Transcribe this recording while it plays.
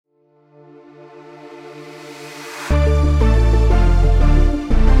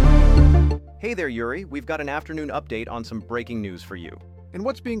Hey there, Yuri. We've got an afternoon update on some breaking news for you. In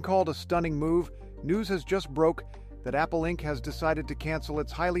what's being called a stunning move, news has just broke that Apple Inc. has decided to cancel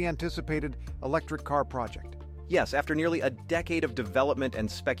its highly anticipated electric car project. Yes, after nearly a decade of development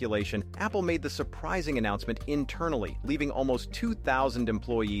and speculation, Apple made the surprising announcement internally, leaving almost 2,000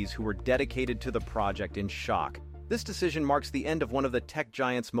 employees who were dedicated to the project in shock. This decision marks the end of one of the tech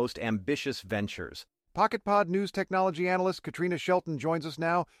giant's most ambitious ventures. PocketPod news technology analyst Katrina Shelton joins us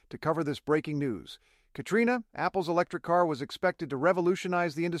now to cover this breaking news. Katrina, Apple's electric car was expected to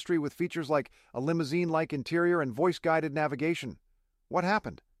revolutionize the industry with features like a limousine-like interior and voice-guided navigation. What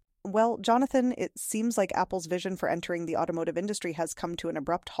happened? Well, Jonathan, it seems like Apple's vision for entering the automotive industry has come to an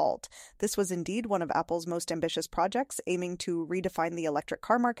abrupt halt. This was indeed one of Apple's most ambitious projects, aiming to redefine the electric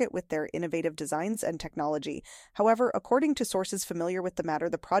car market with their innovative designs and technology. However, according to sources familiar with the matter,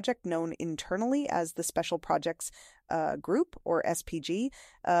 the project known internally as the Special Projects Group, or SPG,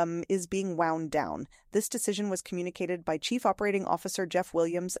 is being wound down. This decision was communicated by Chief Operating Officer Jeff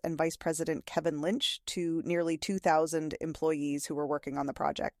Williams and Vice President Kevin Lynch to nearly 2,000 employees who were working on the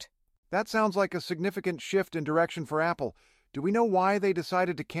project. That sounds like a significant shift in direction for Apple. Do we know why they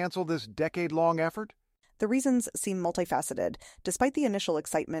decided to cancel this decade-long effort? The reasons seem multifaceted. Despite the initial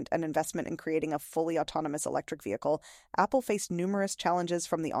excitement and investment in creating a fully autonomous electric vehicle, Apple faced numerous challenges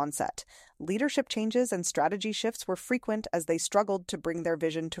from the onset. Leadership changes and strategy shifts were frequent as they struggled to bring their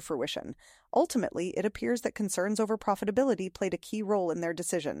vision to fruition. Ultimately, it appears that concerns over profitability played a key role in their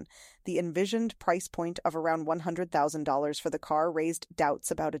decision. The envisioned price point of around $100,000 for the car raised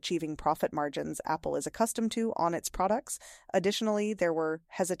doubts about achieving profit margins Apple is accustomed to on its products. Additionally, there were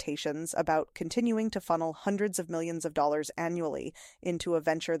hesitations about continuing to funnel hundreds of millions of dollars annually into a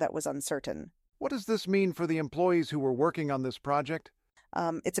venture that was uncertain. What does this mean for the employees who were working on this project?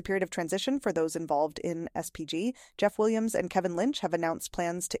 It's a period of transition for those involved in SPG. Jeff Williams and Kevin Lynch have announced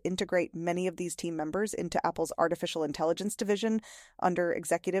plans to integrate many of these team members into Apple's artificial intelligence division under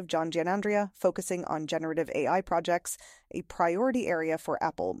executive John Giannandrea, focusing on generative AI projects, a priority area for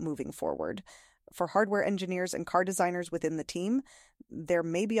Apple moving forward. For hardware engineers and car designers within the team, there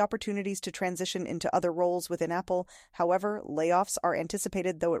may be opportunities to transition into other roles within Apple. However, layoffs are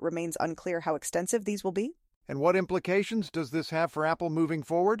anticipated, though it remains unclear how extensive these will be. And what implications does this have for Apple moving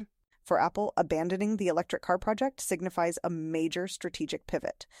forward? For Apple, abandoning the electric car project signifies a major strategic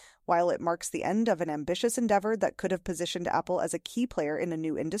pivot. While it marks the end of an ambitious endeavor that could have positioned Apple as a key player in a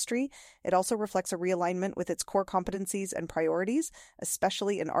new industry, it also reflects a realignment with its core competencies and priorities,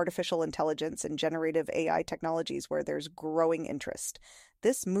 especially in artificial intelligence and generative AI technologies where there's growing interest.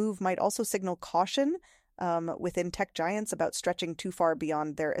 This move might also signal caution within tech giants about stretching too far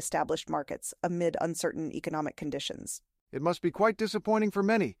beyond their established markets amid uncertain economic conditions. It must be quite disappointing for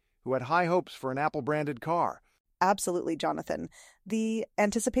many who had high hopes for an Apple-branded car. Absolutely, Jonathan. The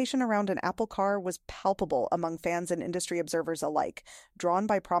anticipation around an Apple car was palpable among fans and industry observers alike, drawn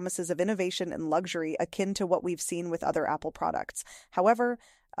by promises of innovation and luxury akin to what we've seen with other Apple products. However,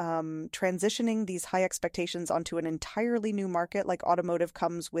 transitioning these high expectations onto an entirely new market like automotive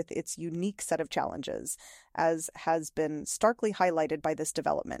comes with its unique set of challenges, as has been starkly highlighted by this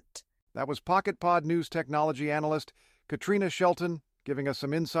development. That was PocketPod news technology analyst Katrina Shelton giving us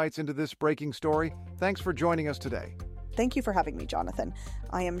some insights into this breaking story. Thanks for joining us today. Thank you for having me, Jonathan.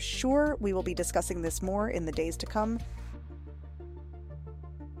 I am sure we will be discussing this more in the days to come.